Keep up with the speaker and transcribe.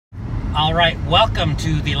All right, welcome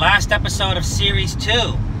to the last episode of Series 2.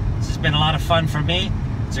 This has been a lot of fun for me.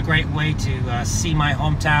 It's a great way to see my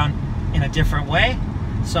hometown in a different way.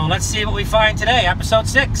 So let's see what we find today, episode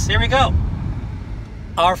 6. Here we go.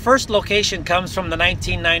 Our first location comes from the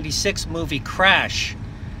 1996 movie Crash.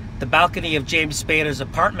 The balcony of James Spader's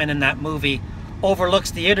apartment in that movie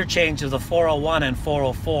overlooks the interchange of the 401 and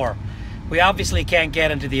 404. We obviously can't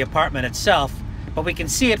get into the apartment itself, but we can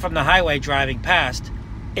see it from the highway driving past.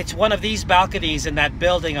 It's one of these balconies in that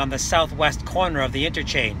building on the southwest corner of the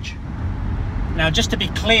interchange. Now, just to be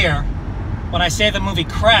clear, when I say the movie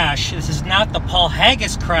Crash, this is not the Paul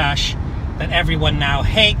Haggis Crash that everyone now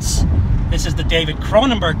hates. This is the David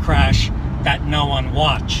Cronenberg Crash that no one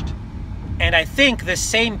watched. And I think this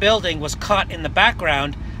same building was caught in the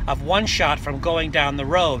background of one shot from Going Down the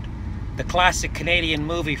Road, the classic Canadian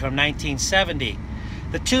movie from 1970.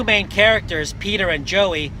 The two main characters, Peter and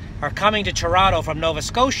Joey, are coming to Toronto from Nova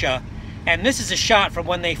Scotia, and this is a shot from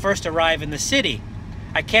when they first arrive in the city.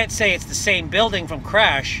 I can't say it's the same building from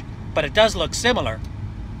Crash, but it does look similar.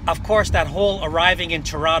 Of course, that whole arriving in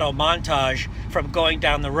Toronto montage from Going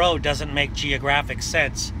Down the Road doesn't make geographic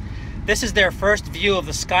sense. This is their first view of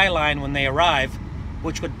the skyline when they arrive,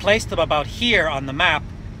 which would place them about here on the map,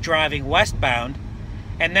 driving westbound.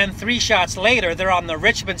 And then 3 shots later, they're on the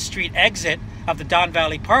Richmond Street exit of the Don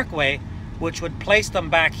Valley Parkway, which would place them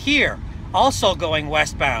back here, also going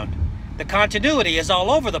westbound. The continuity is all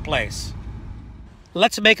over the place.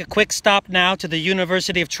 Let's make a quick stop now to the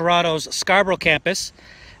University of Toronto's Scarborough campus.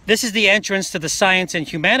 This is the entrance to the Science and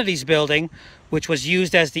Humanities building, which was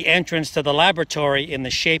used as the entrance to the laboratory in the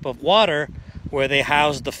shape of water, where they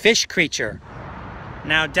housed the fish creature.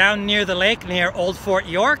 Now, down near the lake, near Old Fort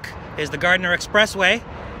York, is the Gardiner Expressway,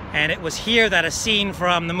 and it was here that a scene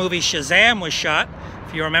from the movie Shazam was shot.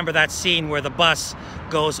 If you remember that scene where the bus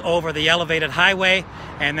goes over the elevated highway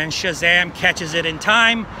and then Shazam catches it in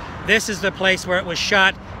time, this is the place where it was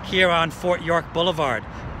shot, here on Fort York Boulevard.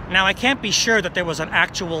 Now, I can't be sure that there was an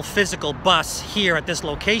actual physical bus here at this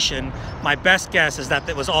location. My best guess is that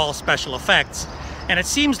it was all special effects. And it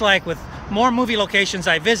seems like with more movie locations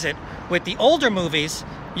I visit, with the older movies,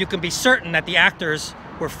 you can be certain that the actors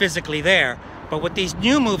were physically there. But with these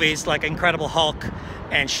new movies like Incredible Hulk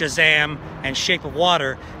and Shazam and Shape of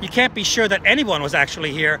Water, you can't be sure that anyone was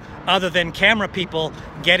actually here other than camera people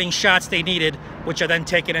getting shots they needed, which are then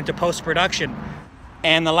taken into post-production.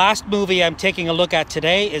 And the last movie I'm taking a look at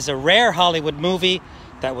today is a rare Hollywood movie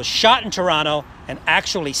that was shot in Toronto and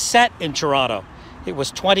actually set in Toronto. It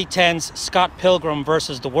was 2010's Scott Pilgrim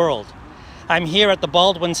versus the World. I'm here at the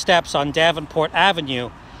Baldwin Steps on Davenport Avenue.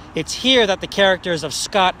 It's here that the characters of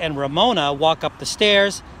Scott and Ramona walk up the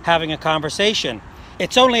stairs having a conversation.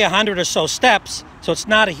 It's only 100 or so steps, so it's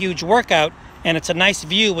not a huge workout, and it's a nice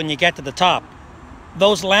view when you get to the top.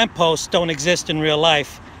 Those lampposts don't exist in real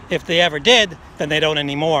life. If they ever did, then they don't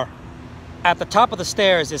anymore. At the top of the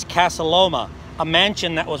stairs is Casa Loma, a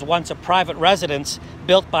mansion that was once a private residence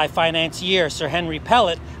built by financier Sir Henry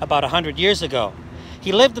Pellet about 100 years ago.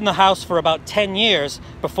 He lived in the house for about 10 years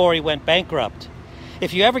before he went bankrupt.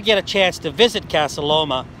 If you ever get a chance to visit Casa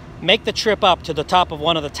Loma, make the trip up to the top of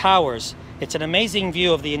one of the towers. It's an amazing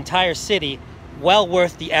view of the entire city, well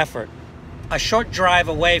worth the effort. A short drive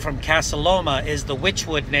away from Casa Loma is the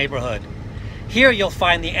Witchwood neighborhood. Here you'll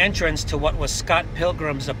find the entrance to what was Scott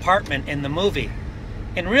Pilgrim's apartment in the movie.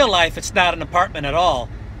 In real life, it's not an apartment at all.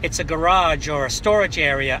 It's a garage or a storage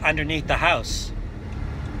area underneath the house.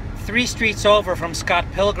 3 streets over from Scott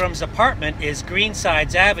Pilgrim's apartment is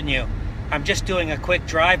Greensides Avenue. I'm just doing a quick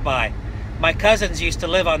drive-by. My cousins used to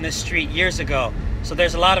live on this street years ago, so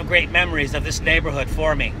there's a lot of great memories of this neighborhood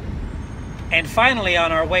for me. And finally,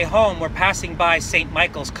 on our way home, we're passing by St.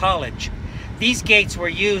 Michael's College. These gates were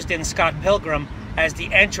used in Scott Pilgrim as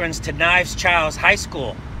the entrance to Knives Chow's high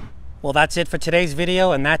school. Well, that's it for today's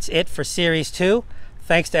video, and that's it for Series 2.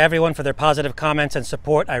 Thanks to everyone for their positive comments and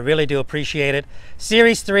support. I really do appreciate it.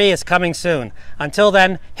 Series 3 is coming soon. Until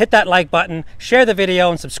then, hit that like button, share the video,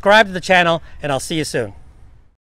 and subscribe to the channel, and I'll see you soon.